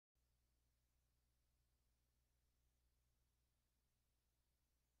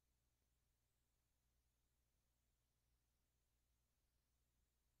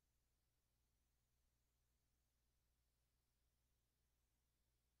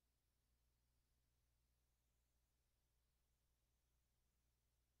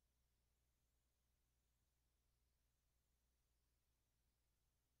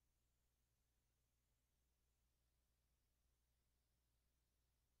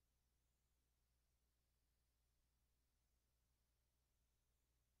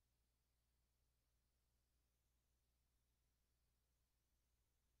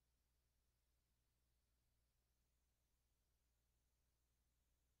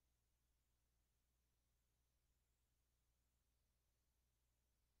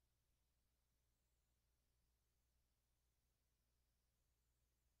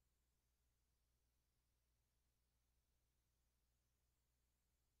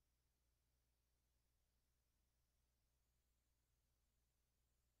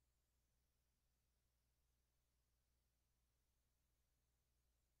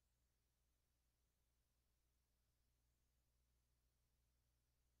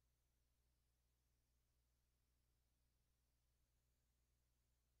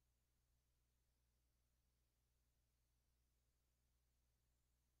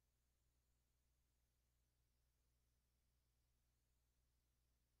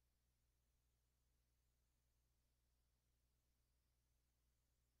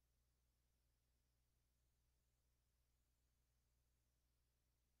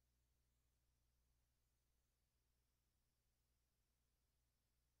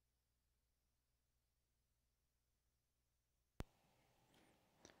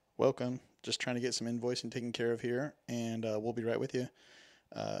Welcome. Just trying to get some invoicing taken care of here, and we'll be right with you.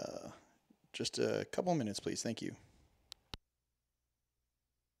 Uh, just a couple minutes, please. Thank you.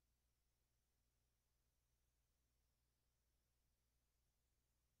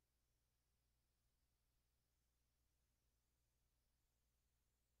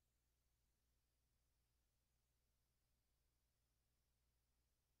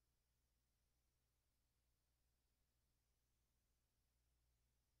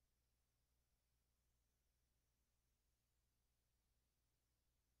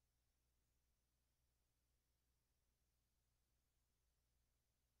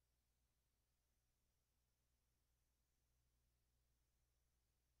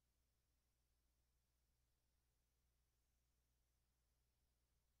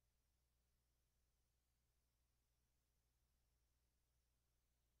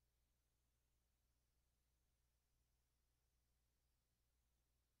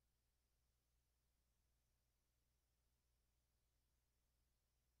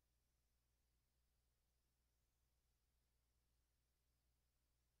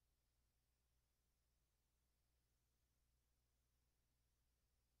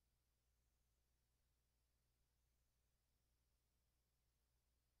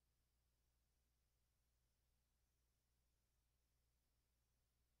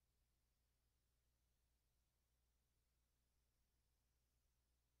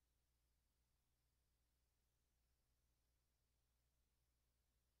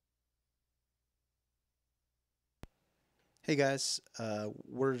 Hey guys,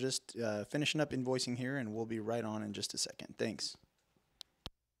 we're just finishing up invoicing here, and we'll be right on in just a second. Thanks.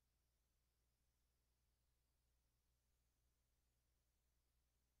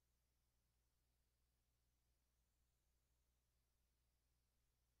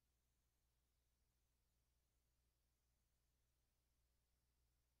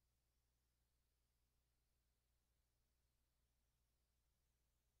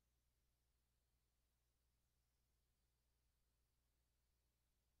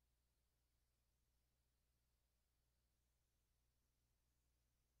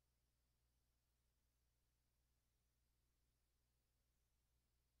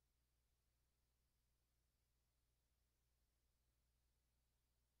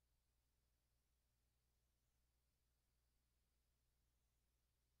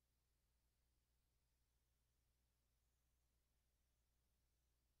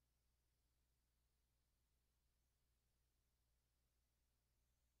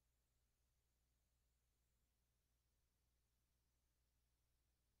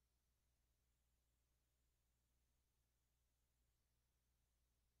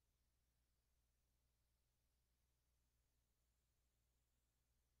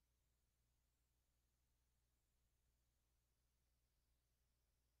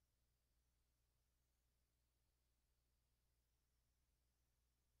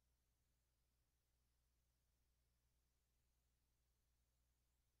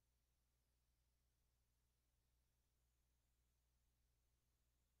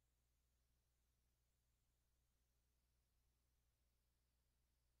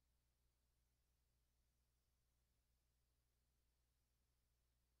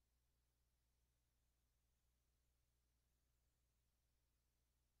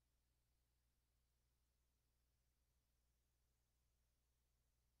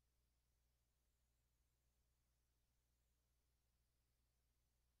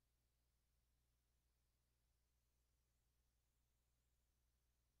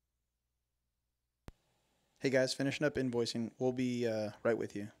 Hey guys, finishing up invoicing. We'll be right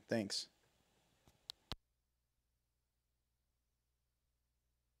with you. Thanks.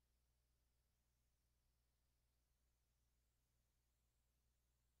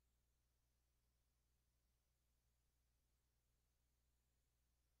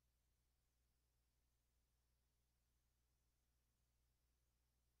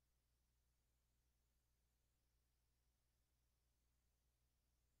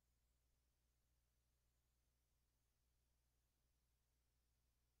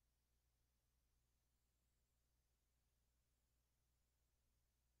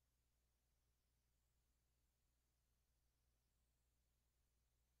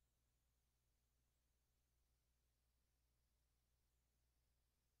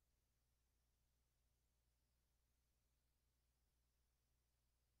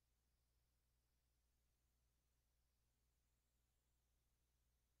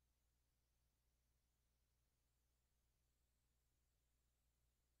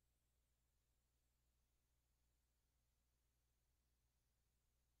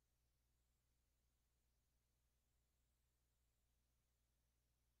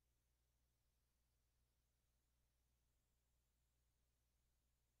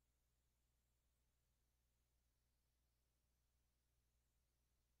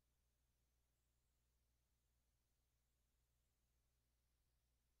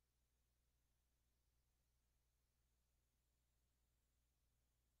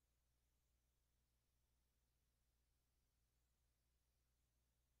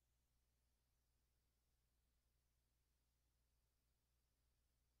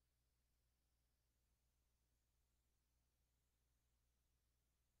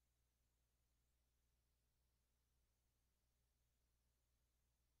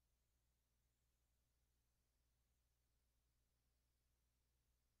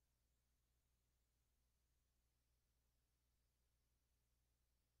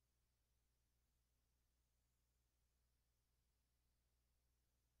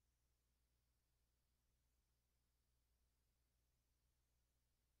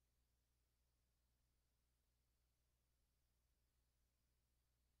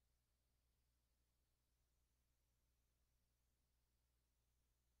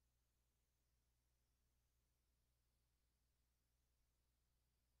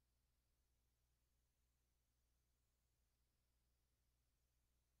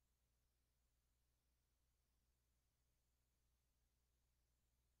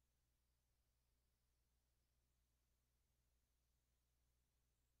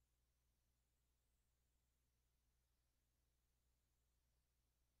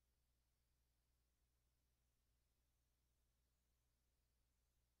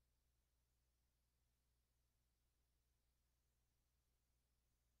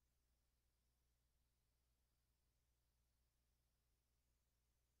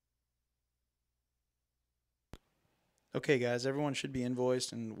 Okay, guys, everyone should be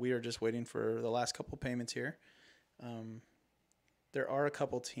invoiced, and we are just waiting for the last couple payments here. Um, there are a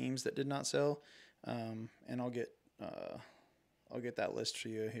couple teams that did not sell, and I'll get that list for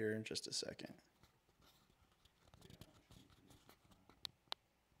you here in just a second.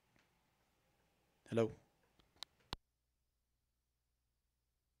 Hello.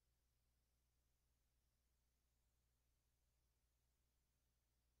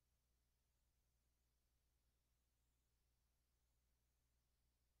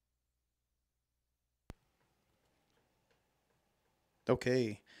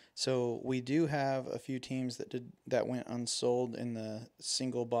 Okay, so we do have a few teams that went unsold in the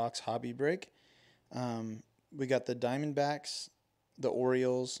single box hobby break. We got the Diamondbacks, the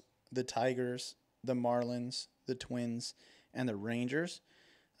Orioles, the Tigers, the Marlins, the Twins, and the Rangers.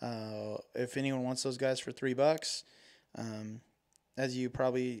 If anyone wants those guys for $3, um, as you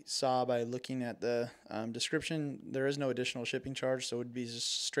probably saw by looking at the description, there is no additional shipping charge, so it would be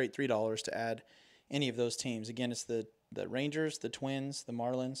just straight $3 to add any of those teams. Again, it's the Rangers, the Twins, the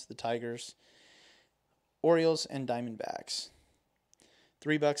Marlins, the Tigers, Orioles, and Diamondbacks.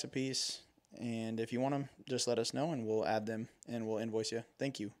 $3 a piece, and if you want them, just let us know, and we'll add them, and we'll invoice you.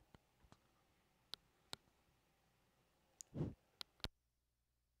 Thank you.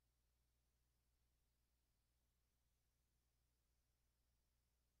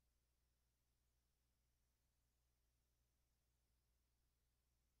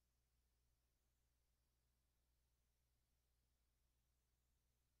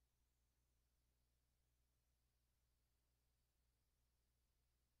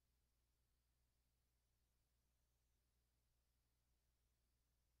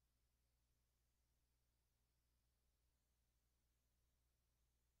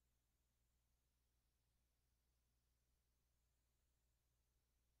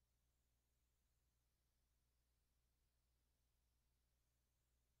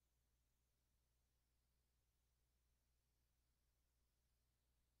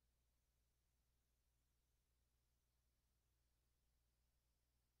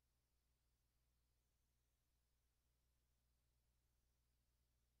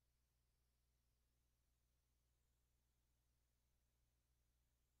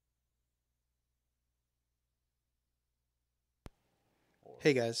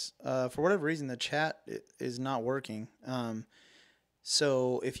 Hey guys, for whatever reason, the chat is not working.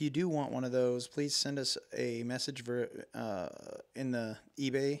 So if you do want one of those, please send us a message in the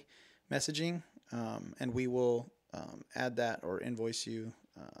eBay messaging, and we will add that or invoice you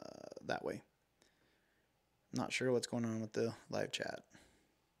that way. Not sure what's going on with the live chat.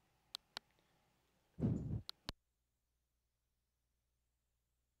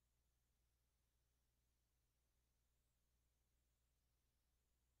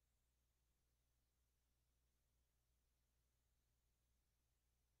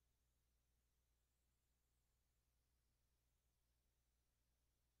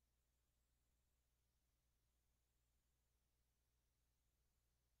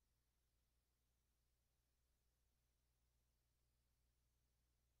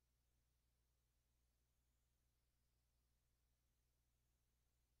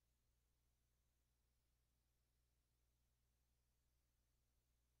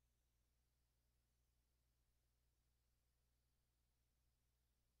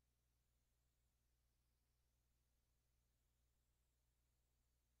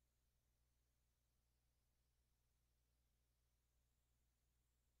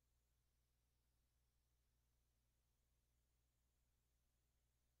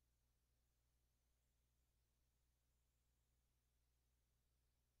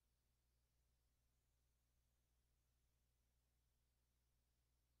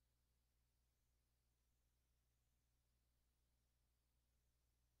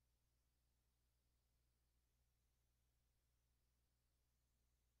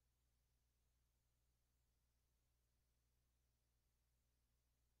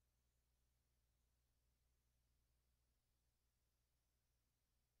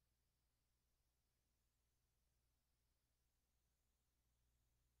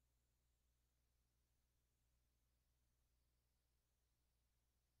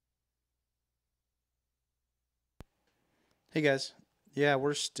 Hey guys, yeah,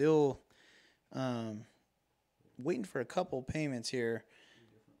 we're still um, waiting for a couple payments here.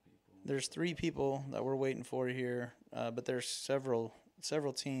 There's 3 people that we're waiting for here, but there's several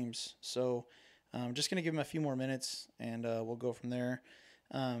teams. So I'm just gonna give them a few more minutes, and we'll go from there.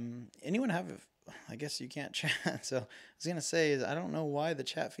 Anyone have? I guess you can't chat. So I was gonna say is I don't know why the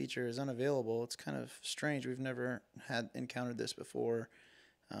chat feature is unavailable. It's kind of strange. We've never had encountered this before.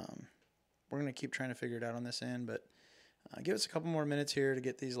 Um, we're gonna keep trying to figure it out on this end, but Give us a couple more minutes here to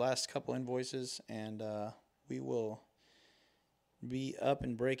get these last couple invoices, and we will be up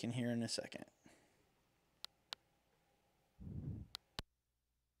and breaking here in a second.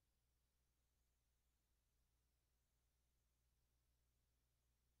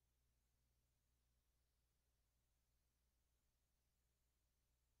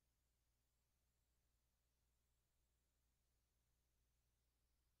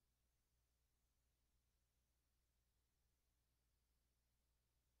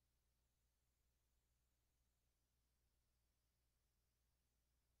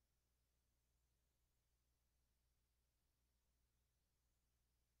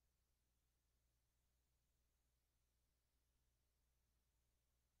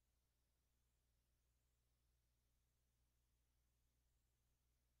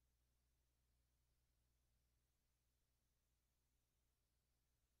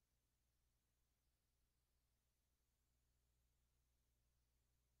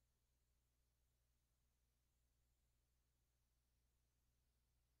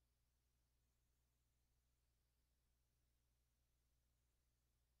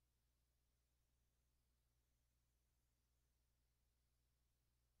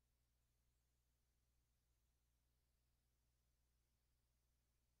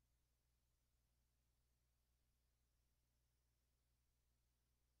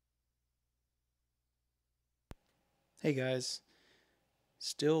 Hey guys,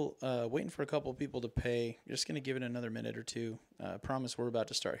 still waiting for a couple people to pay. Just going to give it another minute or two. Promise we're about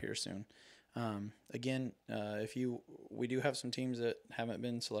to start here soon. Again, we do have some teams that haven't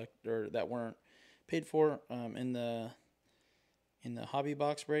been selected or that weren't paid for in the hobby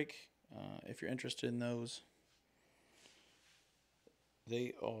box break. If you're interested in those,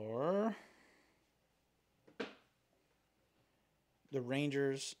 they are the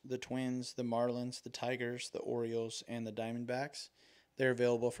Rangers, the Twins, the Marlins, the Tigers, the Orioles, and the Diamondbacks. They're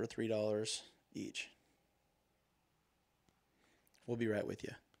available for $3 each. We'll be right with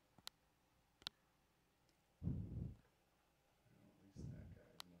you.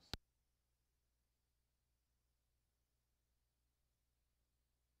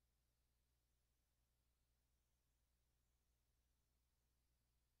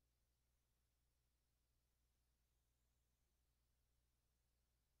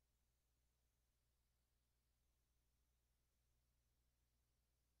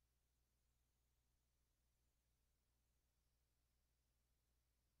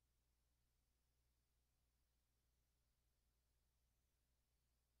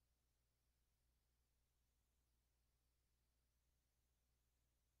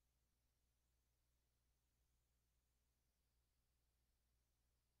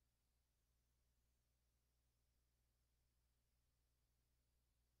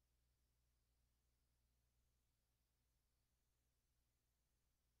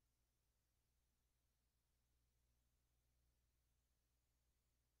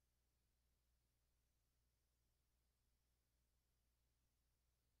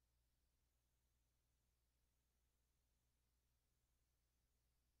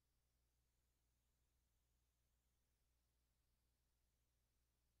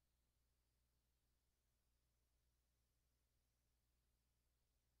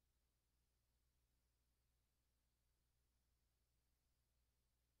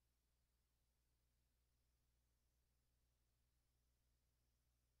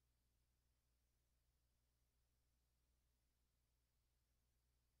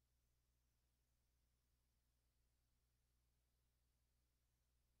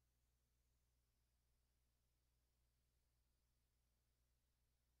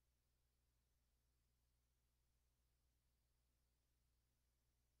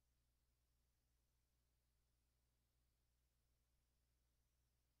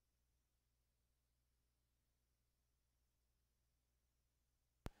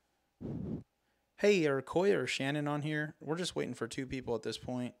 Hey, are Coy or Shannon on here? We're just waiting for two people at this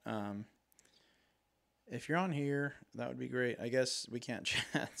point. If you're on here, that would be great. I guess we can't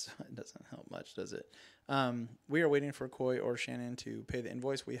chat, so it doesn't help much, does it? We are waiting for Coy or Shannon to pay the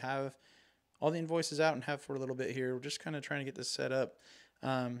invoice. We have all the invoices out and have for a little bit here. We're just kind of trying to get this set up.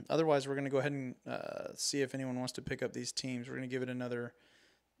 Otherwise, we're going to go ahead and see if anyone wants to pick up these teams. We're going to give it another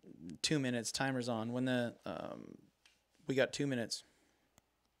 2 minutes. Timer's on. When we got 2 minutes.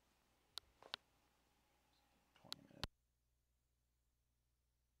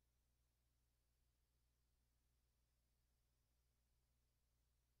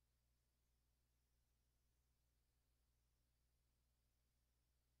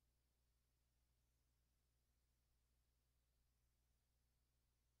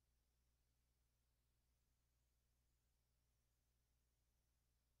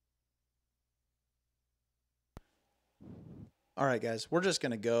 All right, guys, we're just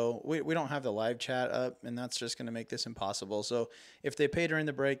going to go. We don't have the live chat up, and that's just going to make this impossible. So if they pay during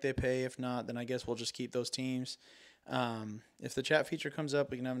the break, they pay. If not, then I guess we'll just keep those teams. If the chat feature comes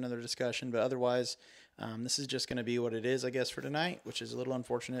up, we can have another discussion. But otherwise, this is just going to be what it is, I guess, for tonight, which is a little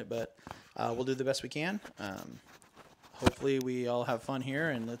unfortunate, but we'll do the best we can. Hopefully we all have fun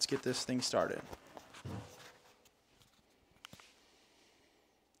here, and let's get this thing started.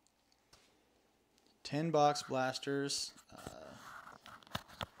 $10 blasters.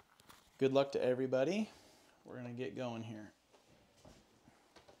 Good luck to everybody. We're going to get going here.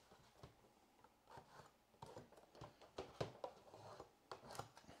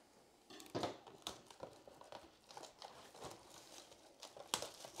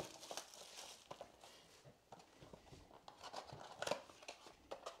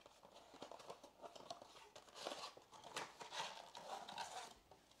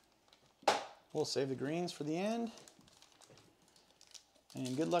 We'll save the greens for the end.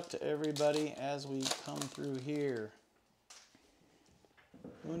 And good luck to everybody as we come through here.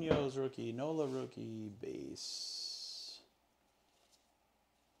 Munoz rookie, Nola rookie, base.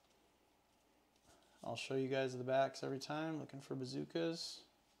 I'll show you guys the backs every time, looking for bazookas.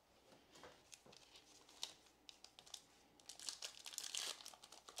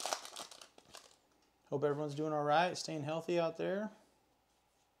 Hope everyone's doing all right, staying healthy out there.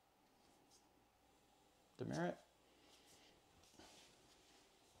 Demerit.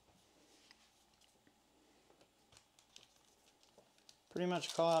 Pretty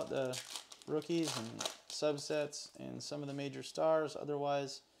much call out the rookies and subsets and some of the major stars.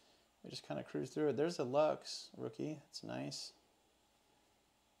 Otherwise, we just kind of cruise through it. There's a Lux rookie. That's nice.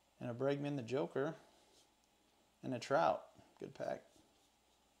 And a Bregman the Joker. And a Trout. Good pack.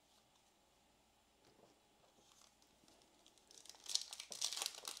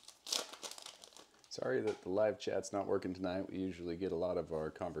 Sorry that the live chat's not working tonight. We usually get a lot of our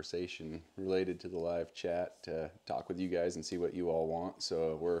conversation related to the live chat to talk with you guys and see what you all want.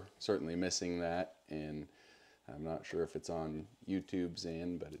 So we're certainly missing that, and I'm not sure if it's on YouTube's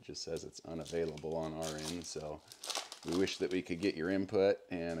end, but it just says it's unavailable on our end. So we wish that we could get your input,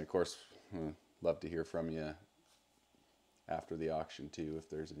 and of course, love to hear from you after the auction too, if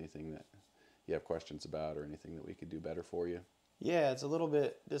there's anything that you have questions about or anything that we could do better for you. Yeah, it's a little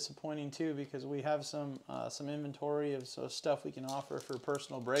bit disappointing too because we have some inventory of stuff we can offer for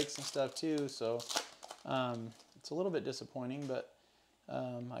personal breaks and stuff too. So it's a little bit disappointing, but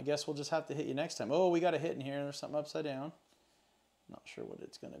I guess we'll just have to hit you next time. Oh, we got a hit in here. There's something upside down. Not sure what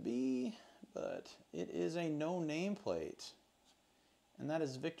it's going to be, but it is a no nameplate, and that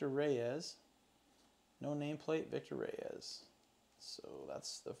is Victor Reyes. No nameplate, Victor Reyes. So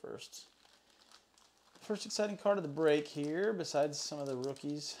that's the first exciting card of the break here, besides some of the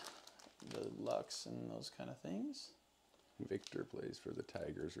rookies, the Lux and those kind of things. Victor plays for the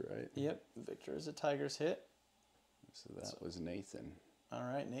Tigers, right? Yep, Victor is a Tigers hit. So that was Nathan. All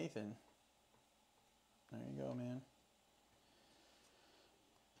right, Nathan. There you go, man.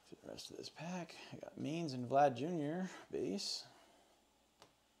 For the rest of this pack, I got Means and Vlad Jr. base.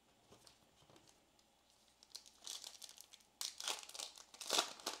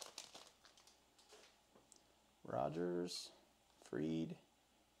 Rogers, Freed,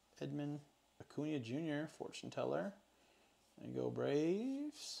 Edmund, Acuna Jr., Fortune Teller. There you go,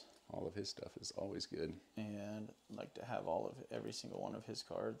 Braves. All of his stuff is always good. And I'd like to have every single one of his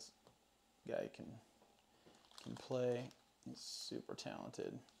cards. Guy can play. He's super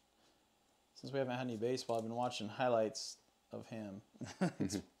talented. Since we haven't had any baseball, I've been watching highlights of him.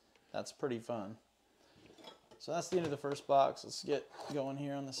 That's pretty fun. So that's the end of the first box. Let's get going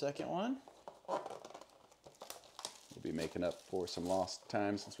here on the second one. We'll be making up for some lost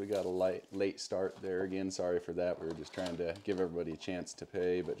time since we got a late start there again. Sorry for that. We were just trying to give everybody a chance to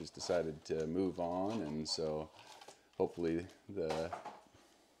pay, but just decided to move on. And so hopefully the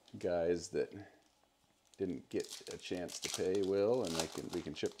guys that didn't get a chance to pay will, and we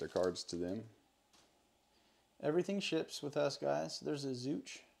can ship their cards to them. Everything ships with us, guys. There's a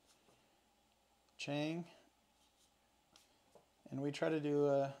Zooch, Chang, and we try to do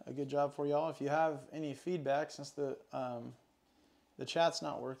a good job for y'all. If you have any feedback, since the chat's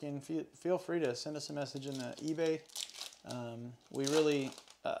not working, feel free to send us a message in the eBay. We really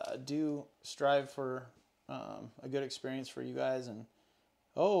do strive for a good experience for you guys. And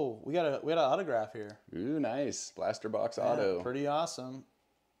oh, we got an autograph here. Ooh, nice blaster box auto. Pretty awesome.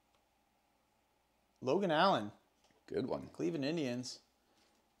 Logan Allen. Good one. Cleveland Indians.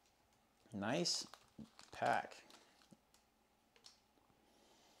 Nice pack.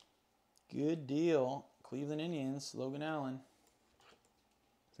 Good deal. Cleveland Indians, Logan Allen.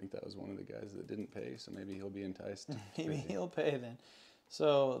 I think that was one of the guys that didn't pay, so maybe he'll be enticed. Maybe he'll pay then.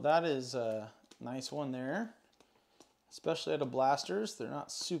 So that is a nice one there. Especially out of blasters. They're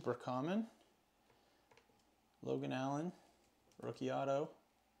not super common. Logan Allen, rookie auto.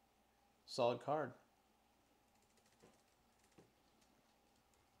 Solid card.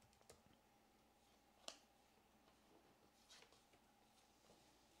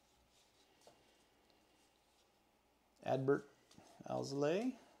 Adbert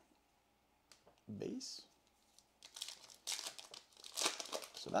Alzolay, base.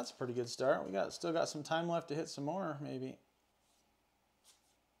 So that's a pretty good start. We still got some time left to hit some more, maybe.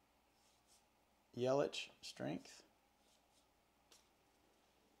 Yelich, strength.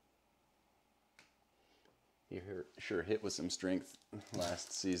 He sure hit with some strength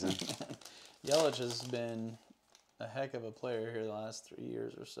last season. Yelich has been a heck of a player here the last 3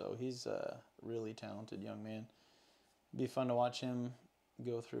 years or so. He's a really talented young man. Be fun to watch him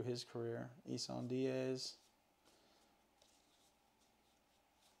go through his career. Isan Diaz.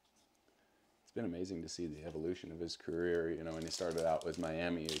 It's been amazing to see the evolution of his career. You know, when he started out with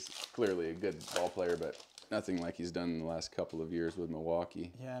Miami, he's clearly a good ball player, but nothing like he's done in the last couple of years with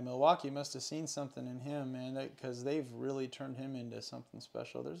Milwaukee. Yeah, Milwaukee must have seen something in him, man, because they've really turned him into something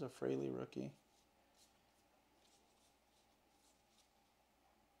special. There's a Fraley rookie.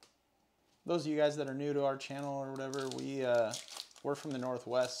 Those of you guys that are new to our channel or whatever, we're from the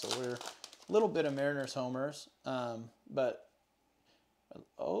Northwest, so we're a little bit of Mariners homers. But,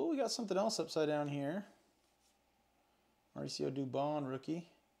 oh, we got something else upside down here. Mauricio Dubon, rookie.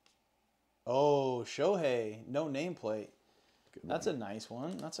 Oh, Shohei, no nameplate. That's a nice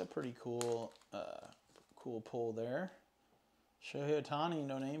one. That's a pretty cool cool pull there. Shohei Ohtani,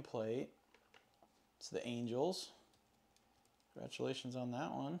 no nameplate. It's the Angels. Congratulations on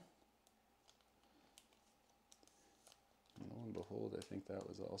that one. Lo and behold, I think that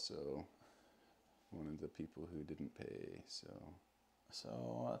was also one of the people who didn't pay.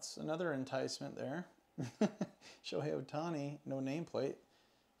 So that's another enticement there. Shohei Ohtani, no nameplate.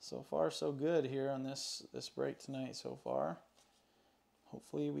 So far, so good here on this break tonight so far.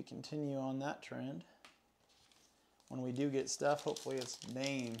 Hopefully we continue on that trend. When we do get stuff, hopefully it's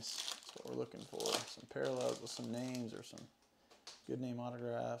names. That's what we're looking for. Some parallels with some names or some good name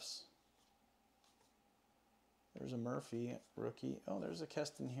autographs. There's a Murphy rookie. Oh, there's a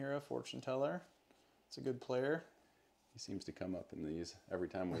Keston Hiura fortune teller. It's a good player. He seems to come up in these. Every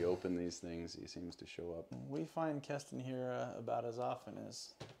time we open these things, he seems to show up. We find Keston Hiura about as often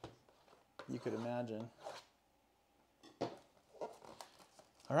as you could imagine.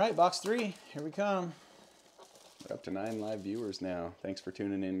 All right, box 3. Here we come. We're up to 9 live viewers now. Thanks for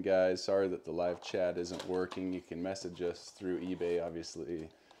tuning in, guys. Sorry that the live chat isn't working. You can message us through eBay, obviously.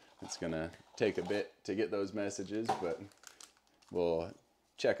 It's going to take a bit to get those messages, but we'll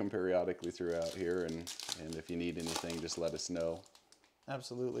check them periodically throughout here, and if you need anything, just let us know.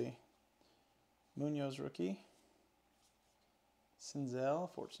 Absolutely. Munoz rookie. Senzel,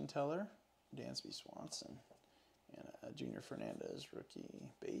 fortune teller. Dansby Swanson. And Junior Fernandez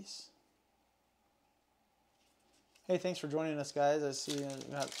rookie base. Hey, thanks for joining us, guys. I see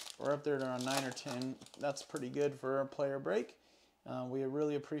we're up there to around 9 or 10. That's pretty good for a player break. We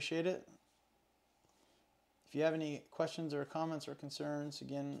really appreciate it. If you have any questions or comments or concerns,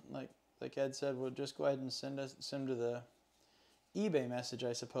 again, like Ed said, we'll just go ahead and send them to the eBay message,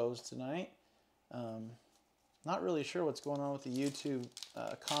 I suppose, tonight. Not really sure what's going on with the YouTube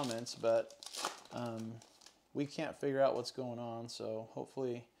comments, but we can't figure out what's going on, so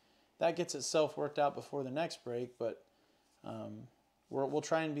hopefully that gets itself worked out before the next break, but we'll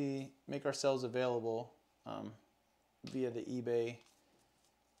try and make ourselves available via the eBay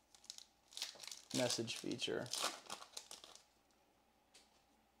message feature.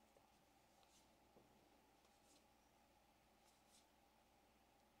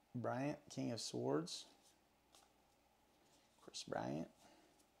 Bryant, King of Swords. Chris Bryant.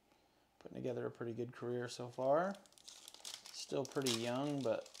 Putting together a pretty good career so far. Still pretty young,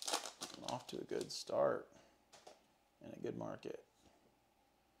 but off to a good start and a good market.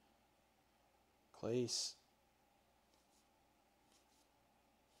 Clace.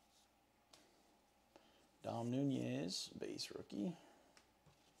 Dom Nunez, base rookie.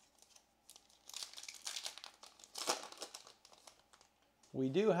 We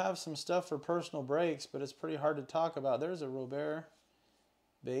do have some stuff for personal breaks, but it's pretty hard to talk about. There's a Robert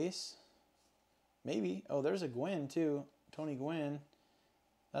base. Maybe. Oh, there's a Gwynn, too. Tony Gwynn.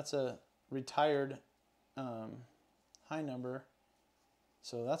 That's a retired high number.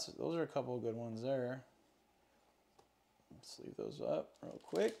 So those are a couple of good ones there. Let's leave those up real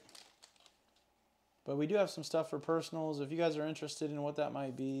quick. But we do have some stuff for personals. If you guys are interested in what that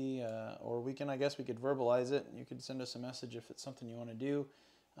might be, or I guess we could verbalize it. You could send us a message if it's something you want to do.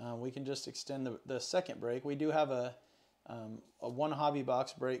 We can just extend the second break. We do have a one hobby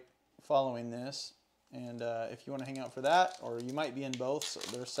box break following this. And if you want to hang out for that, or you might be in both, so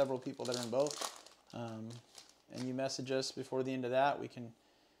there's several people that are in both, and you message us before the end of that, we can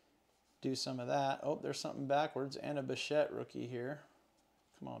do some of that. Oh, there's something backwards, and a Bichette rookie here.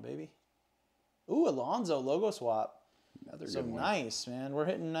 Come on, baby. Ooh, Alonso logo swap. Another So good one. nice, man. We're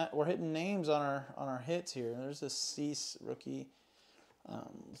hitting names on our hits here. There's this Cease rookie.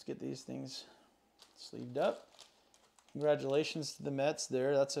 Let's get these things sleeved up. Congratulations to the Mets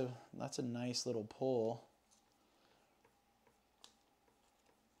there. That's a nice little pull.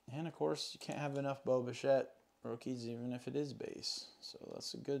 And of course, you can't have enough Bo Bichette rookies, even if it is base. So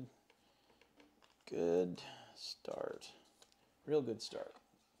that's a good start. Real good start.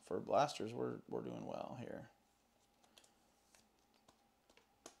 For blasters, we're doing well here.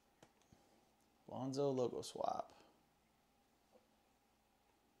 Lonzo logo swap.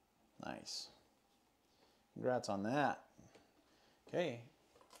 Nice. Congrats on that. Okay,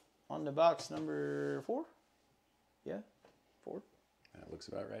 on to box number 4. Yeah, 4. That looks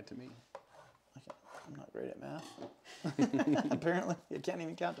about right to me. I'm not great at math. Apparently, I can't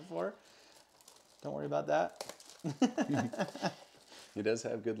even count to 4. Don't worry about that. He does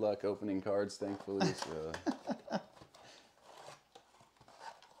have good luck opening cards, thankfully. So. I'm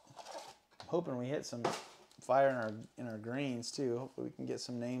hoping we hit some fire in our greens too. Hopefully we can get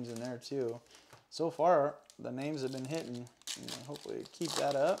some names in there too. So far, the names have been hitting. Hopefully keep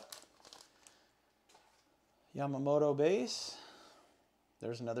that up. Yamamoto base.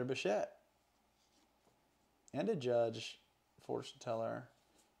 There's another Bichette. And a Judge, fortune teller,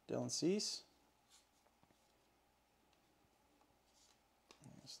 Dylan Cease.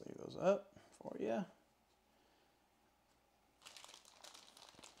 Let's leave those up for you.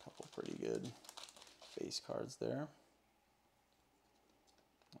 Couple pretty good base cards there.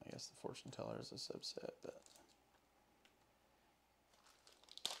 I guess the fortune teller is a subset, but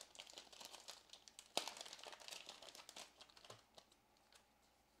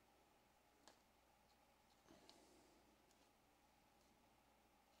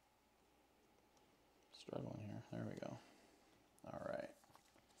struggling here. There we go. All right.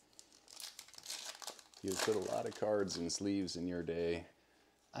 You've put a lot of cards in sleeves in your day.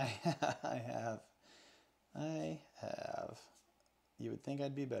 I have. You would think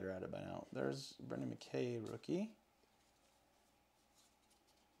I'd be better at it by now. There's Brendan McKay, rookie.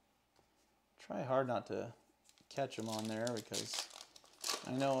 Try hard not to catch him on there because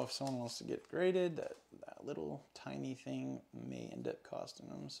I know if someone wants to get graded, that little tiny thing may end up costing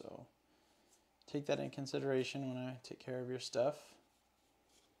them. So take that in consideration when I take care of your stuff.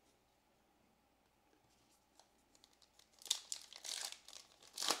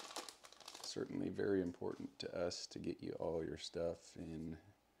 Certainly very important to us to get you all your stuff in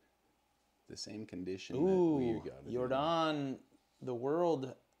the same condition that we got it Jordan, the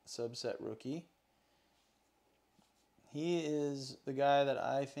world subset rookie. He is the guy that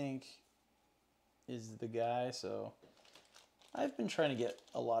I think is the guy, so I've been trying to get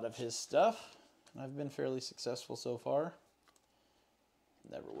a lot of his stuff. I've been fairly successful so far.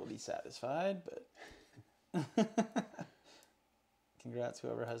 Never will be satisfied, but congrats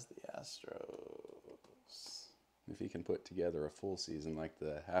whoever has the Astros. If he can put together a full season like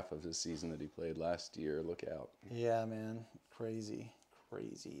the half of his season that he played last year, look out. Yeah, man. Crazy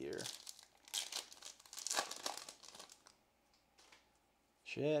year.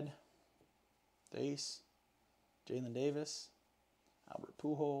 Shed. Dace. Jalen Davis. Albert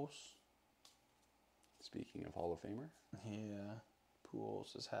Pujols. Speaking of Hall of Famer. Yeah.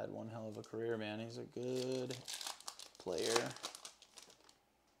 Pujols has had one hell of a career, man. He's a good player.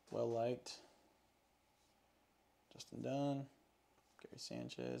 Well liked. Justin Dunn. Gary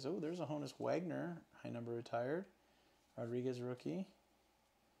Sanchez. Oh, there's a Honus Wagner. High number retired. Rodriguez rookie.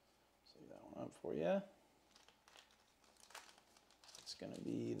 Save that one up for you. It's going to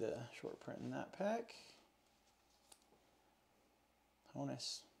be the short print in that pack.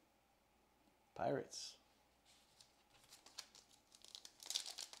 Honus. Pirates.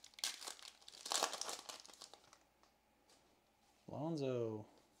 Lonzo.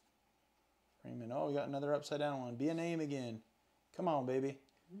 Freeman. Oh, we got another upside down one. Be a name again. Come on, baby.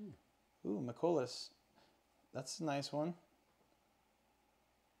 Ooh, McCullers. That's a nice one.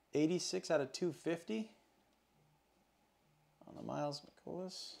 86 out of 250. On the Miles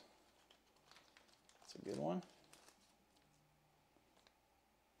McCullers. That's a good one.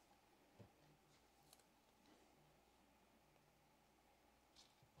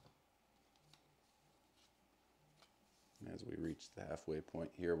 as we reach the halfway point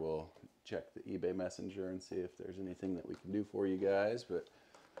here, we'll check the eBay Messenger and see if there's anything that we can do for you guys. But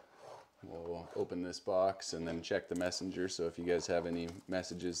we'll open this box and then check the Messenger. So if you guys have any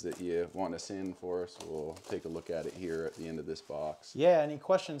messages that you want to send for us, we'll take a look at it here at the end of this box. Yeah, any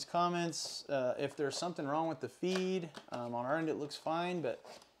questions, comments, if there's something wrong with the feed, on our end it looks fine, but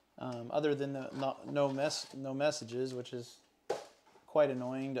other than the no messages, which is quite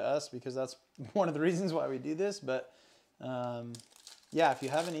annoying to us because that's one of the reasons why we do this. But yeah, if you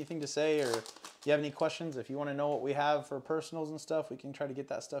have anything to say, or if you have any questions, if you want to know what we have for personals and stuff, we can try to get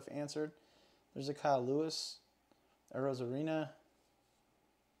that stuff answered. There's a Kyle Lewis, a Rosarina.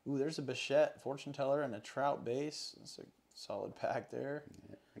 Ooh, there's a Bichette fortune teller and a Trout base. That's a solid pack there.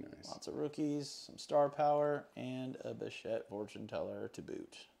 Yeah, very nice. Lots of rookies, some star power, and a Bichette fortune teller to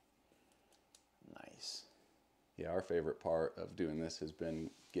boot. Nice. Yeah, our favorite part of doing this has been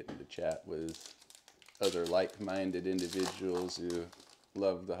getting to chat with other like-minded individuals who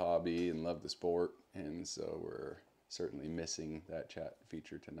love the hobby and love the sport, and so we're certainly missing that chat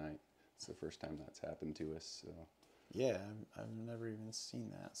feature tonight. It's the first time that's happened to us. So Yeah, I've never even seen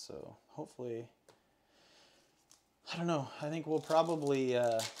that, so hopefully, I don't know, I think we'll probably,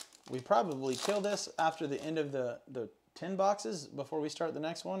 we probably kill this after the end of the 10 boxes before we start the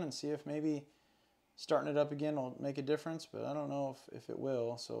next one, and see if maybe starting it up again will make a difference, but I don't know if it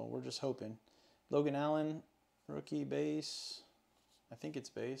will, so we're just hoping. Logan Allen, rookie base. I think it's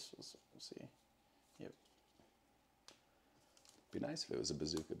base. We'll see. Yep. be nice if it was a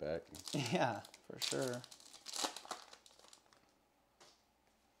bazooka back. Yeah, for sure.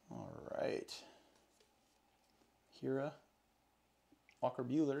 All right. Hira. Walker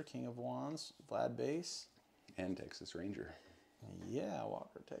Buehler, King of Wands. Vlad base. And Texas Ranger. Yeah,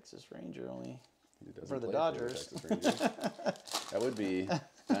 Walker, Texas Ranger, only He doesn't for the play Dodgers. For the Texas Rangers. That would be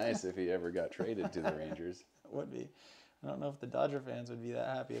nice if he ever got traded to the Rangers. Would be. I don't know if the Dodger fans would be that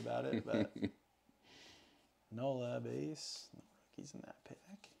happy about it, but Nola base. No rookies in that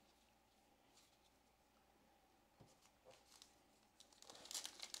pack.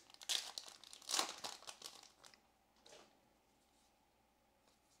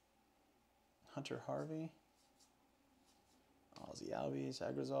 Hunter Harvey. Ozzy Albies,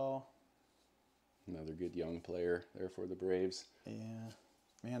 Agrazal. Another good young player there for the Braves. Yeah.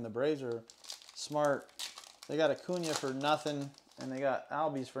 Man, the Braves are smart. They got Acuna for nothing, and they got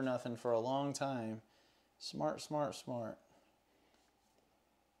Albies for nothing for a long time. Smart, smart, smart.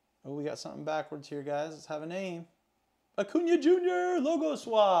 Oh, we got something backwards here, guys. Let's have a name. Acuna Jr. logo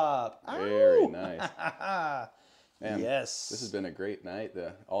swap. Very Ow! nice. Man, yes. This has been a great night.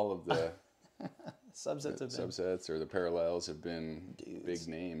 All of the subsets have been. Subsets or the parallels have been Dudes. big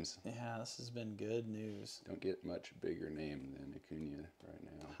names. Yeah, this has been good news. Don't get much bigger name than Acuna right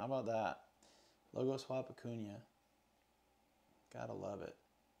now. How about that? Logo swap Acuna. Gotta love it.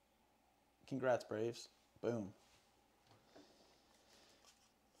 Congrats, Braves. Boom.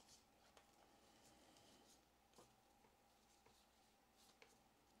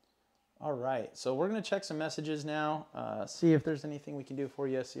 All right, so we're going to check some messages now, see if there's anything we can do for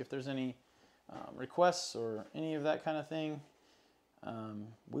you, see if there's any requests or any of that kind of thing.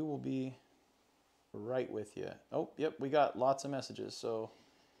 We will be right with you. Oh, yep, we got lots of messages, so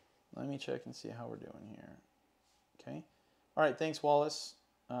let me check and see how we're doing here. Okay. All right, thanks, Wallace.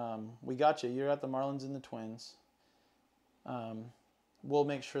 We got you. You're at the Marlins and the Twins. We'll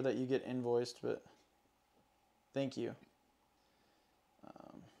make sure that you get invoiced, but thank you.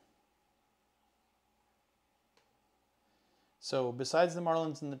 So besides the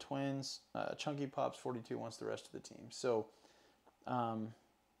Marlins and the Twins, Chunky Pops 42 wants the rest of the team. So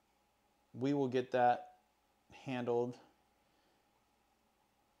we will get that handled.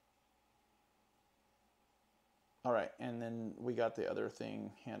 All right, and then we got the other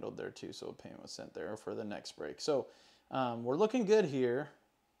thing handled there too, so a payment was sent there for the next break. So we're looking good here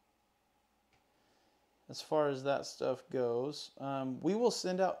as far as that stuff goes. We will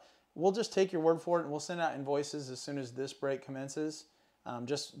send out, we'll just take your word for it, and we'll send out invoices as soon as this break commences,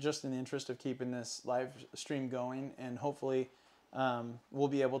 just in the interest of keeping this live stream going, and hopefully we'll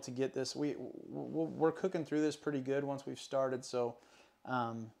be able to get this. We're cooking through this pretty good once we've started, so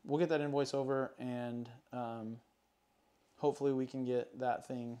we'll get that invoice over, and hopefully we can get that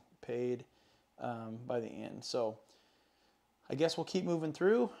thing paid by the end. So I guess we'll keep moving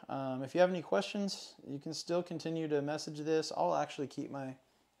through. If you have any questions, you can still continue to message this. I'll actually keep my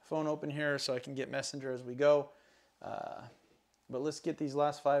phone open here so I can get Messenger as we go. But let's get these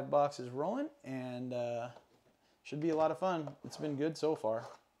last 5 boxes rolling, and should be a lot of fun. It's been good so far.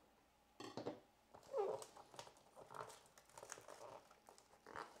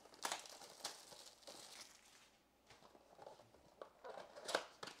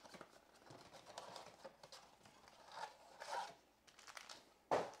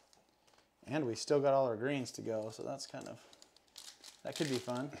 And we still got all our greens to go, so that's that could be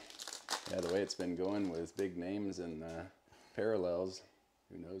fun. Yeah, the way it's been going with big names and parallels,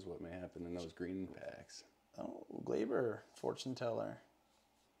 who knows what may happen in those green packs. Oh, Glaber, fortune teller.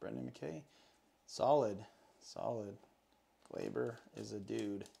 Brendan McKay. Solid. Glaber is a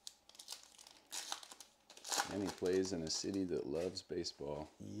dude. And he plays in a city that loves baseball.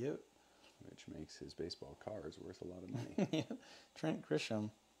 Yep. Which makes his baseball cards worth a lot of money. Yep. Trent Grisham.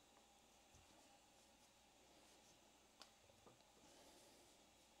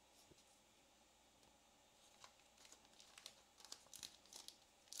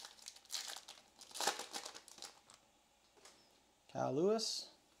 Kyle Lewis.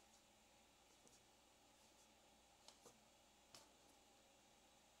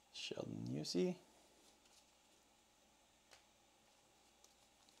 Sheldon Yusey.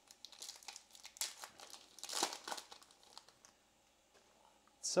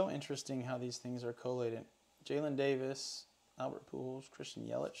 It's so interesting how these things are collated. Jalen Davis, Albert Pujols, Christian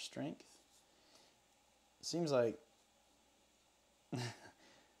Yelich, strength. Seems like, I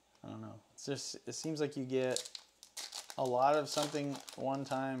don't know. It seems like you get a lot of something one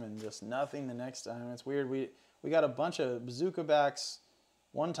time and just nothing the next time. It's weird. We got a bunch of bazooka backs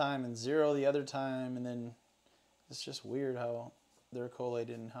one time and 0 the other time, and then it's just weird how they're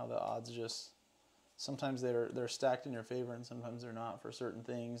collated and how the odds just sometimes they're stacked in your favor and sometimes they're not for certain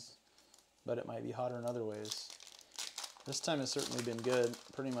things, but it might be hotter in other ways. This time has certainly been good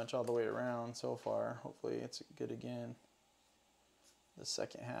pretty much all the way around so far. Hopefully it's good again the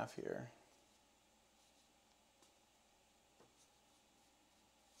second half here.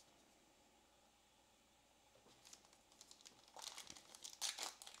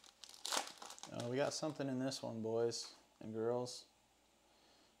 We got something in this one, boys and girls.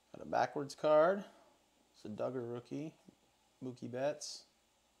 Got a backwards card. It's a Duggar rookie. Mookie Betts.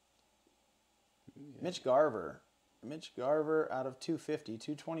 Yeah. Mitch Garver. Mitch Garver out of 250.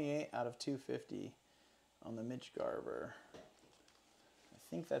 228 out of 250 on the Mitch Garver. I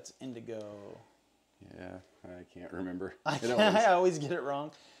think that's indigo. Yeah, I can't remember. I always get it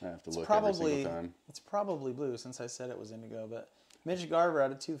wrong. I have to look every single time. It's probably blue since I said it was indigo, but Mitch Garver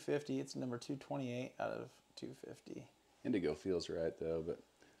out of 250. It's number 228 out of 250. Indigo feels right though, but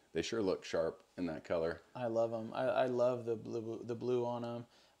they sure look sharp in that color. I love them. I love the blue on them.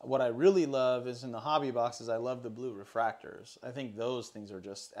 What I really love is in the hobby boxes, I love the blue refractors. I think those things are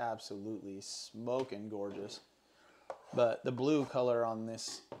just absolutely smoking gorgeous. But the blue color on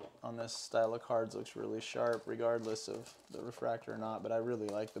this style of cards looks really sharp regardless of the refractor or not. But I really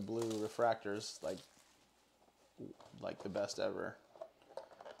like the blue refractors like the best ever.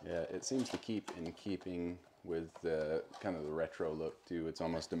 Yeah, it seems to keep in keeping with the kind of the retro look too. It's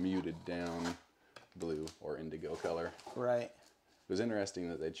almost a muted down blue or indigo color. Right. It was interesting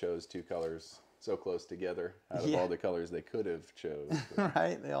that they chose two colors so close together out of all the colors they could have chose.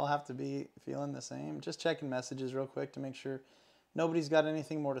 Right, they all have to be feeling the same. Just checking messages real quick to make sure nobody's got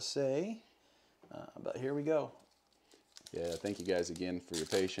anything more to say. But here we go. Yeah, thank you guys again for your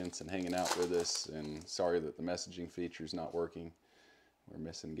patience and hanging out with us. And sorry that the messaging feature's not working. We're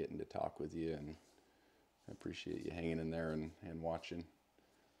missing getting to talk with you, and I appreciate you hanging in there and watching.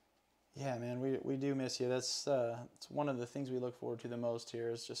 Yeah, man, we do miss you. That's it's one of the things we look forward to the most here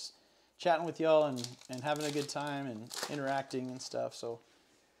is just chatting with y'all and having a good time and interacting and stuff. So,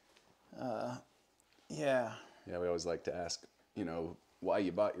 yeah. Yeah, we always like to ask, why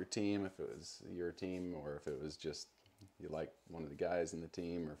you bought your team, if it was your team or if it was just you like one of the guys in the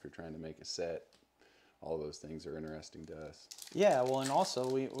team, or if you're trying to make a set. All those things are interesting to us. Yeah, well, and also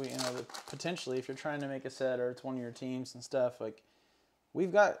we potentially if you're trying to make a set or it's one of your teams and stuff, like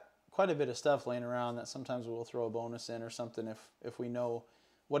we've got quite a bit of stuff laying around that sometimes we'll throw a bonus in or something if we know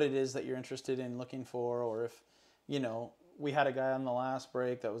what it is that you're interested in looking for, or if we had a guy on the last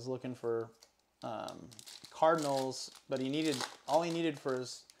break that was looking for Cardinals, but all he needed for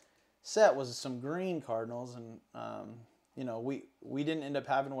his set was some green Cardinals, and we didn't end up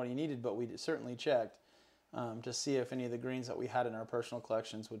having what he needed, but we certainly checked to see if any of the greens that we had in our personal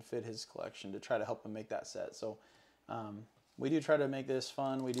collections would fit his collection to try to help him make that set. So we do try to make this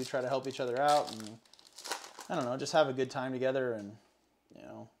fun. We do try to help each other out, and I don't know, just have a good time together, and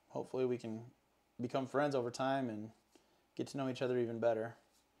hopefully we can become friends over time and get to know each other even better.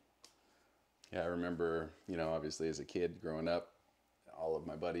 Yeah, I remember, obviously as a kid growing up, all of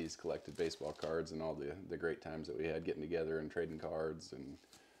my buddies collected baseball cards and all the great times that we had getting together and trading cards and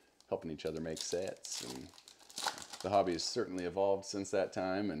helping each other make sets. And the hobby has certainly evolved since that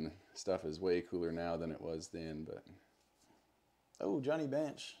time, and stuff is way cooler now than it was then. But oh, Johnny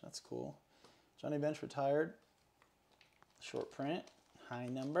Bench, that's cool. Johnny Bench retired. Short print, high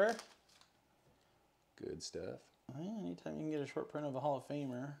number. Good stuff. Anytime you can get a short print of a Hall of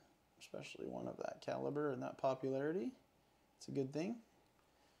Famer, especially one of that caliber and that popularity, it's a good thing.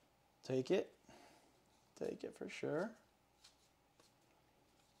 Take it. Take it for sure.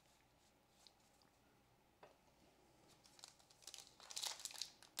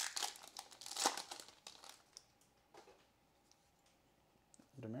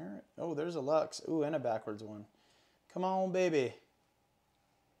 Demerit. Oh, there's a Lux. Ooh, and a backwards one. Come on, baby.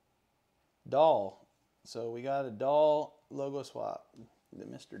 Dahl. So we got a Dahl logo swap. The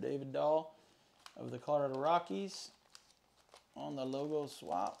Mr. David Dahl of the Colorado Rockies on the logo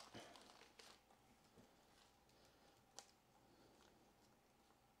swap.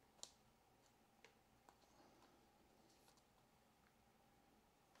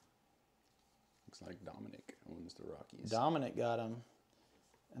 Looks like Dominic owns the Rockies. Dominic got him.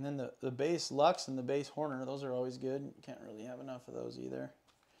 And then the base Lux and the base Horner, those are always good. You can't really have enough of those either.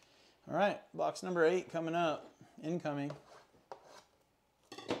 All right, box number 8 coming up. Incoming.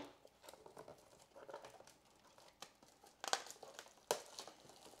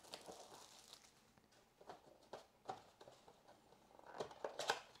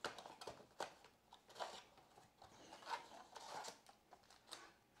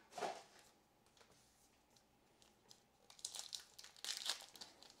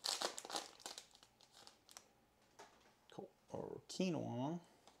 Or quinoa.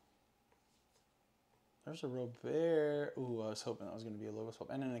 There's a Robert. Ooh, I was hoping that was going to be a logo swap.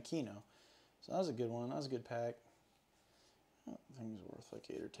 And an Aquino. So that was a good one. That was a good pack. I think it's worth like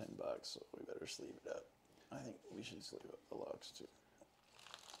 $8 or $10, so we better sleeve it up. I think we should sleeve up the Lux too.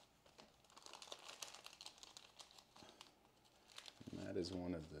 And that is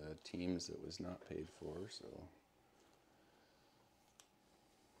one of the teams that was not paid for, so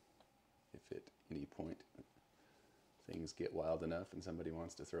if at any point things get wild enough and somebody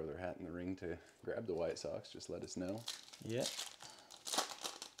wants to throw their hat in the ring to grab the White Sox, just let us know. Yeah.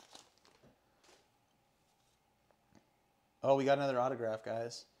 Oh, we got another autograph,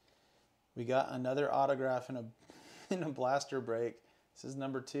 guys. We got another autograph in a blaster break. This is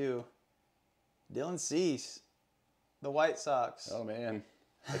number 2. Dylan Cease, the White Sox. Oh man,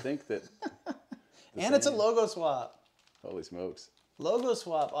 I think that. And it's a logo swap. Holy smokes! Logo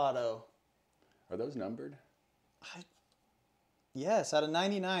swap auto. Are those numbered? Yes, out of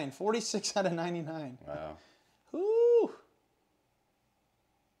 99. 46 out of 99. Wow. Woo!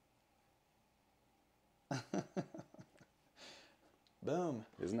 Boom.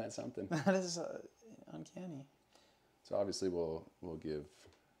 Isn't that something? That is uncanny. So obviously we'll give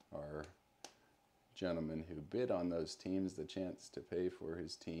our gentleman who bid on those teams the chance to pay for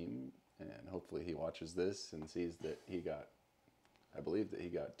his team, and hopefully he watches this and sees that he got, I believe that he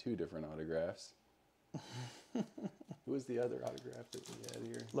got 2 different autographs. Who was the other autograph that we had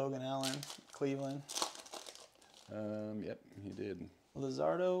here? Logan Allen, Cleveland. Yep, he did.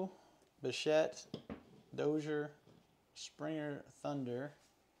 Lizardo, Bichette, Dozier, Springer, Thunder,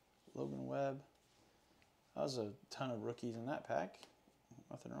 Logan Webb. That was a ton of rookies in that pack.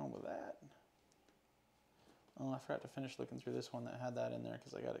 Nothing wrong with that. Oh, I forgot to finish looking through this one that had that in there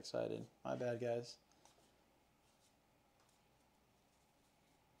because I got excited. My bad, guys.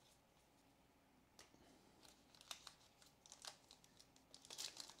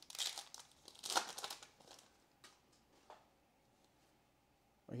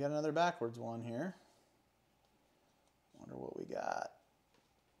 We got another backwards one here. Wonder what we got.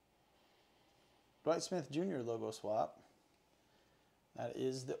 Dwight Smith Jr. logo swap. That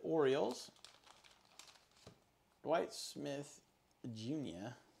is the Orioles. Dwight Smith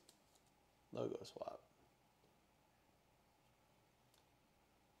Jr. logo swap.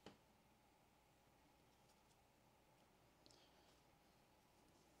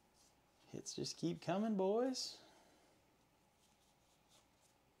 Hits just keep coming, boys.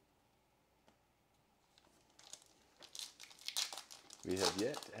 We have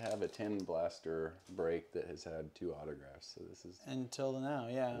yet to have a 10 blaster break that has had 2 autographs, so this is Until now,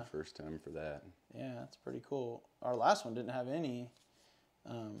 yeah. the first time for that. Yeah, that's pretty cool. Our last one didn't have any.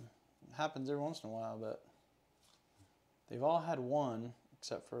 Happens every once in a while, but they've all had one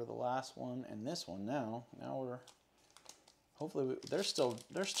except for the last one and this one now. Now we're hopefully there's still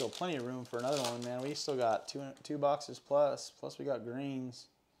plenty of room for another one, man. We still got two boxes plus we got greens.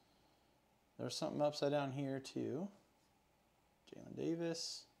 There's something upside down here too. Jalen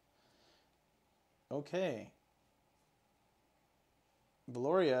Davis. Okay.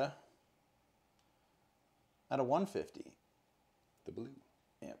 Valoria out of 150. The blue.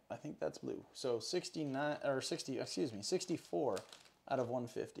 Yep, I think that's blue. So 64 out of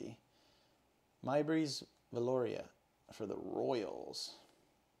 150. Mybreeze Valoria for the Royals.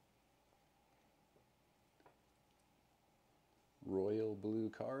 royal blue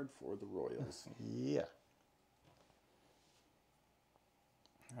card for the Royals. Yeah.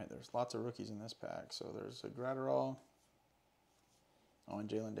 All right, there's lots of rookies in this pack. So there's a Gratterall. Oh, and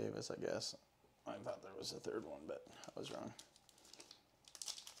Jalen Davis, I guess. I thought there was a third one, but I was wrong.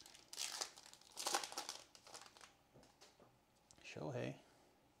 Shohei,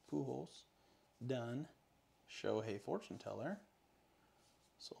 Pujols, Dunn, Shohei Fortune Teller,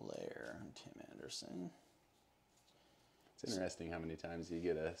 Soler, and Tim Anderson. It's interesting how many times you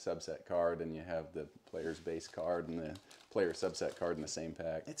get a subset card and you have the player's base card and the player subset card in the same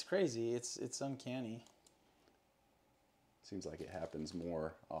pack. It's crazy. It's uncanny. Seems like it happens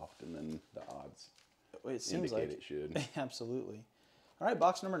more often than the odds It seems like it should. Absolutely. All right,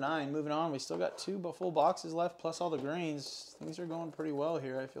 box number 9. Moving on. We still got 2 full boxes left, plus all the greens. Things are going pretty well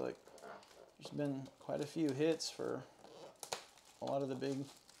here. I feel like there's been quite a few hits for a lot of the big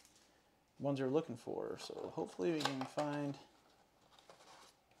ones you're looking for. So hopefully we can find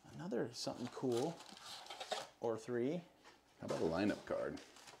another something cool or 3. How about a lineup card?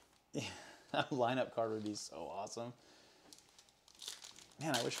 Yeah, a lineup card would be so awesome.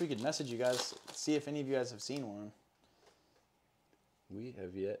 Man, I wish we could message you guys, see if any of you guys have seen one. We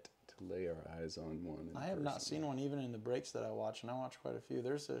have yet to lay our eyes on one. I have not seen one even in the breaks that I watch, and I watch quite a few.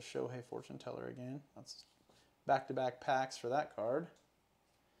 There's a Shohei Fortune Teller again. That's back-to-back packs for that card.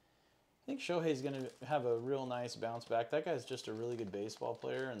 I think Shohei's going to have a real nice bounce back. That guy's just a really good baseball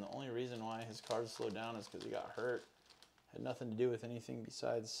player, and the only reason why his cards slowed down is because he got hurt. Had nothing to do with anything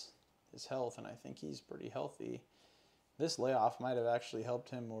besides his health, and I think he's pretty healthy. This layoff might have actually helped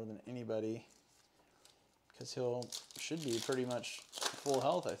him more than anybody, because should be pretty much full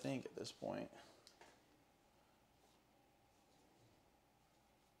health, I think, at this point.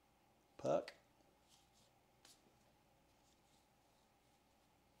 Puck.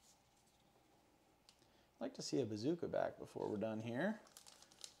 I'd like to see a bazooka back before we're done here.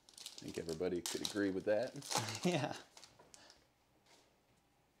 I think everybody could agree with that. Yeah.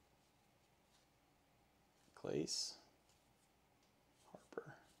 Clace.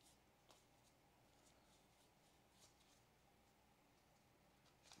 Harper.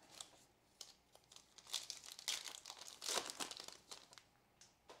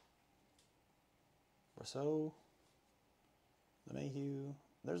 Rousseau. LeMahieu.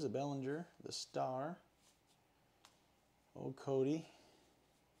 There's a Bellinger. The Star. Old Cody.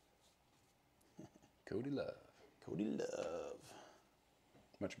 Cody Love. Cody Love.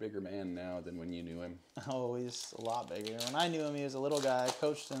 Much bigger man now than when you knew him. Oh, he's a lot bigger. When I knew him, he was a little guy. I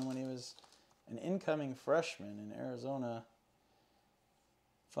coached him when he was an incoming freshman in Arizona.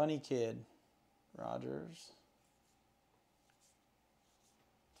 Funny kid. Rogers.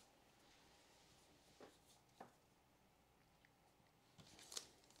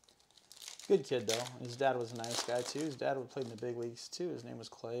 Good kid, though. His dad was a nice guy, too. His dad played in the big leagues, too. His name was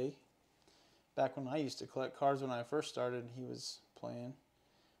Clay. Back when I used to collect cards when I first started, he was playing.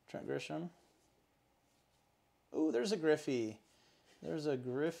 Trent Grisham. Ooh, there's a Griffey. There's a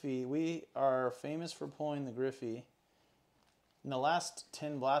Griffey. We are famous for pulling the Griffey. In the last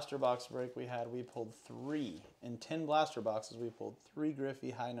 10 blaster box break we had, we pulled 3. In 10 blaster boxes, we pulled 3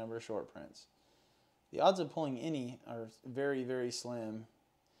 Griffey high number short prints. The odds of pulling any are very, very slim.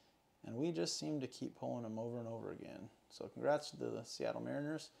 And we just seem to keep pulling them over and over again. So congrats to the Seattle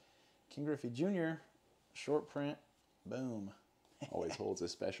Mariners. King Griffey Jr., short print, boom. Always holds a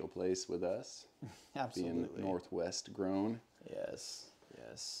special place with us. Absolutely. Being Northwest grown. Yes,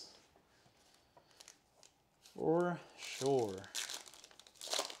 yes. For sure.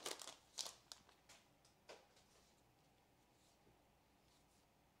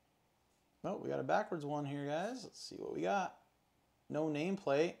 Oh, we got a backwards one here, guys. Let's see what we got. No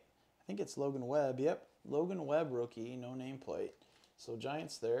nameplate. I think it's Logan Webb. Yep, Logan Webb rookie, no nameplate. So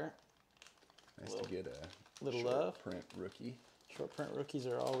Giants there. Nice to get a little short love. print rookie. Short print rookies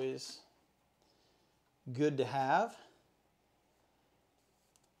are always good to have.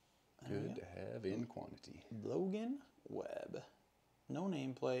 Good to have in quantity. Logan Webb. No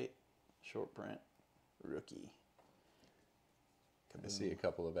nameplate, short print, rookie. I see a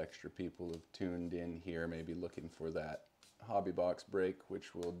couple of extra people have tuned in here, maybe looking for that hobby box break,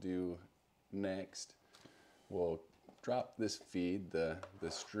 which we'll do next. We'll drop this feed. The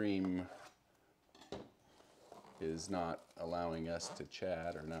stream is not allowing us to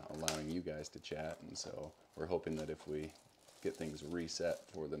chat, or not allowing you guys to chat, and so we're hoping that if we get things reset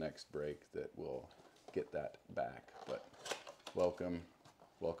for the next break that we'll get that back. But welcome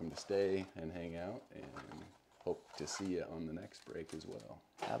to stay and hang out, and hope to see you on the next break as well.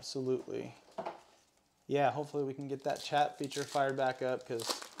 Absolutely. Yeah, hopefully we can get that chat feature fired back up,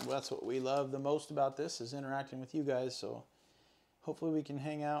 because that's what we love the most about this, is interacting with you guys. So hopefully we can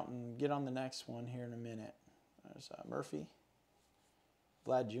hang out and get on the next one here in a minute. There's Murphy,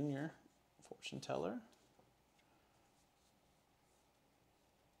 Vlad Jr., fortune teller.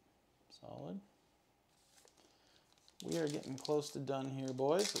 Solid. We are getting close to done here,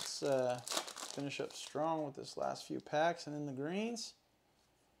 boys. Let's finish up strong with this last few packs and then the greens.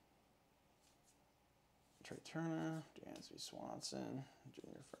 Trey Turner, Dansby Swanson,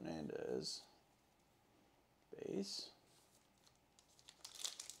 Junior Fernandez, base.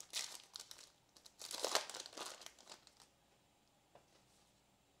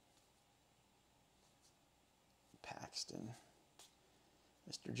 Paxton.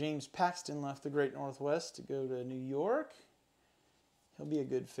 Mr. James Paxton left the Great Northwest to go to New York. He'll be a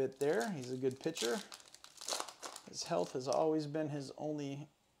good fit there. He's a good pitcher. His health has always been his only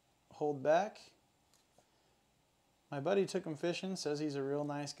holdback. My buddy took him fishing, says he's a real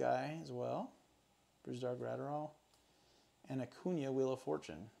nice guy as well. Brusdar Gratterall. And Acuna, Wheel of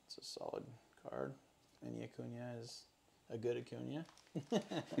Fortune. It's a solid card. Any Acuna is a good Acuna.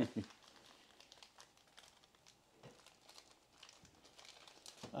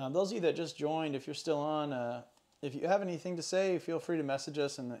 Those of you that just joined, if you're still on, if you have anything to say, feel free to message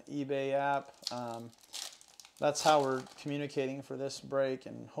us in the eBay app. That's how we're communicating for this break,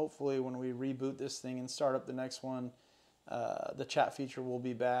 and hopefully when we reboot this thing and start up the next one, the chat feature will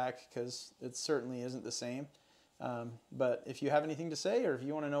be back, because it certainly isn't the same. But if you have anything to say, or if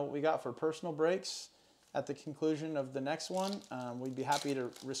you want to know what we got for personal breaks at the conclusion of the next one, we'd be happy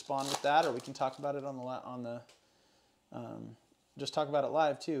to respond with that, or we can talk about it on the just talk about it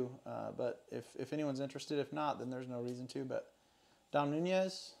live too. But if anyone's interested, if not, then there's no reason to. But Dom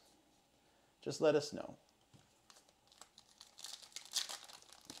Nunez, just let us know.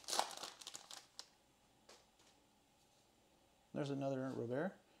 There's another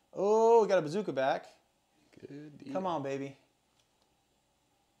Robert. Oh, we got a bazooka back. Good deal. Come on, baby.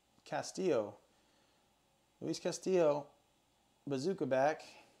 Castillo. Luis Castillo. Bazooka back.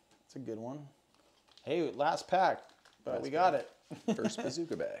 That's a good one. Hey, last pack, but we got it. First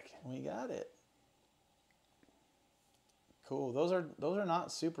bazooka back. We got it. Cool. Those are not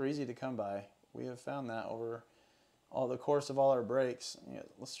super easy to come by. We have found that over all the course of all our breaks. Yeah,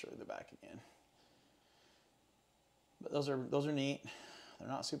 let's show you the back again. But those are neat. They're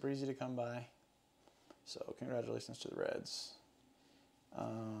not super easy to come by. So congratulations to the Reds.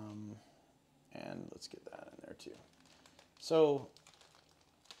 And let's get that in there too. So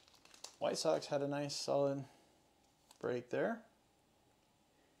White Sox had a nice solid break there.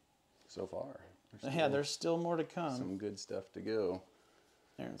 So far. There's still more to come. Some good stuff to go.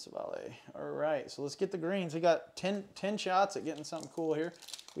 Aaron Savale. All right, so let's get the greens. We got 10 shots at getting something cool here.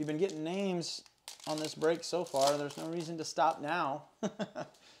 We've been getting names on this break so far. There's no reason to stop now.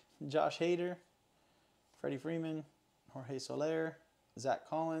 Josh Hader, Freddie Freeman, Jorge Soler, Zach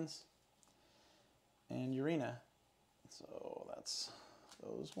Collins, and Urena. So that's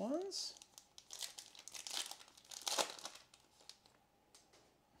those ones.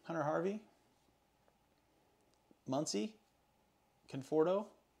 Hunter Harvey, Muncy, Conforto,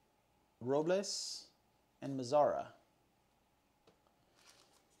 Robles, and Mazzara.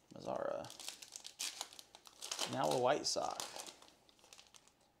 Now we're White Sox.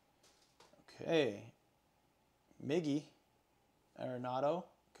 Okay. Miggy, Arenado,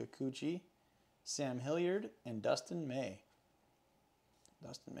 Kikuchi, Sam Hilliard, and Dustin May.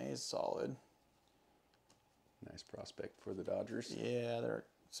 Dustin May is solid. Nice prospect for the Dodgers. Yeah, they're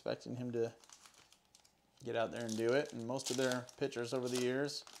expecting him to get out there and do it. And most of their pitchers over the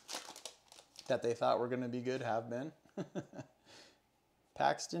years that they thought were going to be good have been.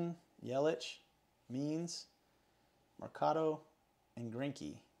 Paxton, Yelich, Means, Mercado, and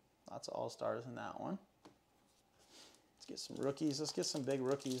Greinke. Lots of all-stars in that one. Let's get some rookies. Let's get some big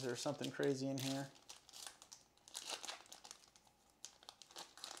rookies or something crazy in here.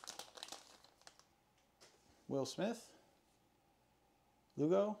 Will Smith,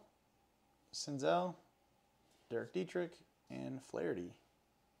 Lugo, Senzel, Derek Dietrich, and Flaherty.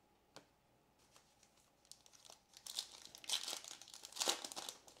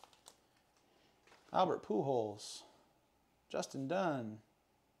 Albert Pujols, Justin Dunn,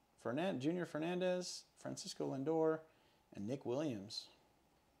 Junior Fernandez, Francisco Lindor, and Nick Williams.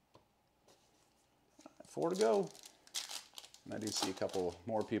 4 to go. And I do see a couple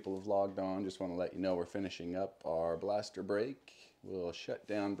more people have logged on. Just want to let you know we're finishing up our blaster break. We'll shut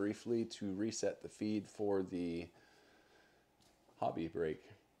down briefly to reset the feed for the hobby break.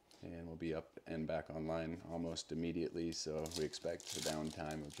 And we'll be up and back online almost immediately. So we expect a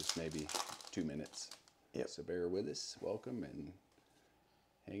downtime of just maybe 2 minutes. Yep. So bear with us. Welcome and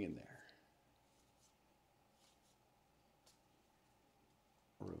hang in there.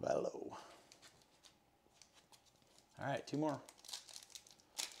 Ravello. All right, 2 more.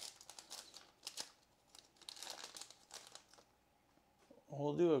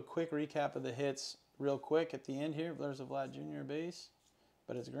 We'll do a quick recap of the hits real quick at the end here. There's a Vlad Jr. base,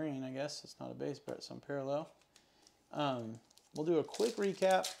 but it's green, I guess. It's not a base, but it's some parallel. We'll do a quick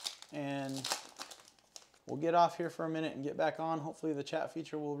recap, and we'll get off here for a minute and get back on. Hopefully the chat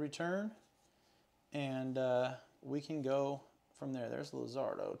feature will return, and we can go from there. There's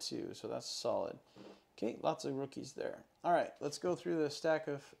Lizardo, too, so that's solid. Okay, lots of rookies there. All right, let's go through the stack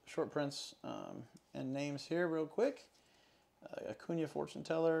of short prints and names here real quick. Acuna Fortune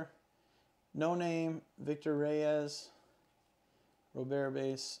Teller, No Name, Victor Reyes, Robert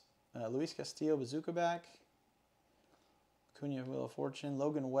base, Luis Castillo Bazooka back, Acuna Wheel of Fortune,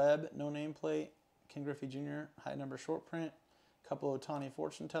 Logan Webb, No Name plate, Ken Griffey Jr. high number short print, couple of Ohtani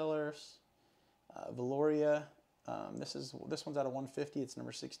Fortune Tellers, Valoria. This one's out of 150. It's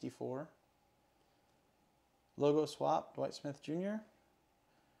number 64. Logo swap, Dwight Smith Jr.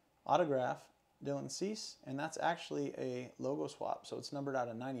 Autograph, Dylan Cease, and that's actually a logo swap, so it's numbered out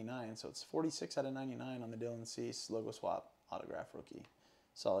of 99, so it's 46 out of 99 on the Dylan Cease logo swap autograph rookie.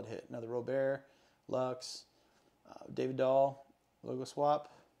 Solid hit. Another Robert, Lux, David Dahl, logo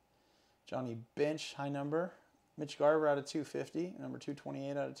swap, Johnny Bench, high number, Mitch Garver out of 250, number 228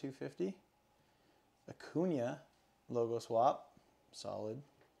 out of 250, Acuna, logo swap, solid,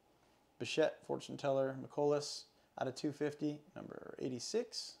 Bichette, Fortune Teller, McCollus out of 250, number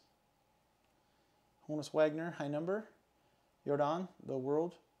 86, Honus Wagner, high number. Jordan, the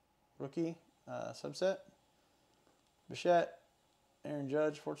World rookie subset. Bichette, Aaron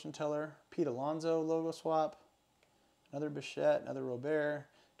Judge, Fortune Teller. Pete Alonso, logo swap. Another Bichette, another Robert.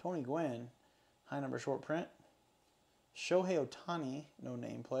 Tony Gwynn, high number short print. Shohei Ohtani, no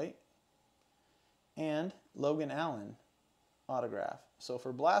nameplate. And Logan Allen, autograph. So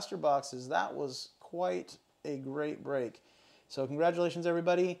for blaster boxes, that was quite a great break. So congratulations,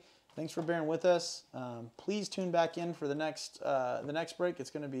 everybody. Thanks for bearing with us. Please tune back in for the next break. It's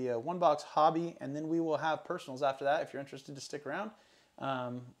going to be a 1-box hobby, and then we will have personals after that. If you're interested to stick around,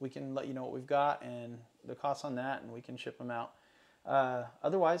 we can let you know what we've got and the costs on that, and we can ship them out.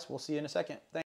 Otherwise, we'll see you in a second. Thanks.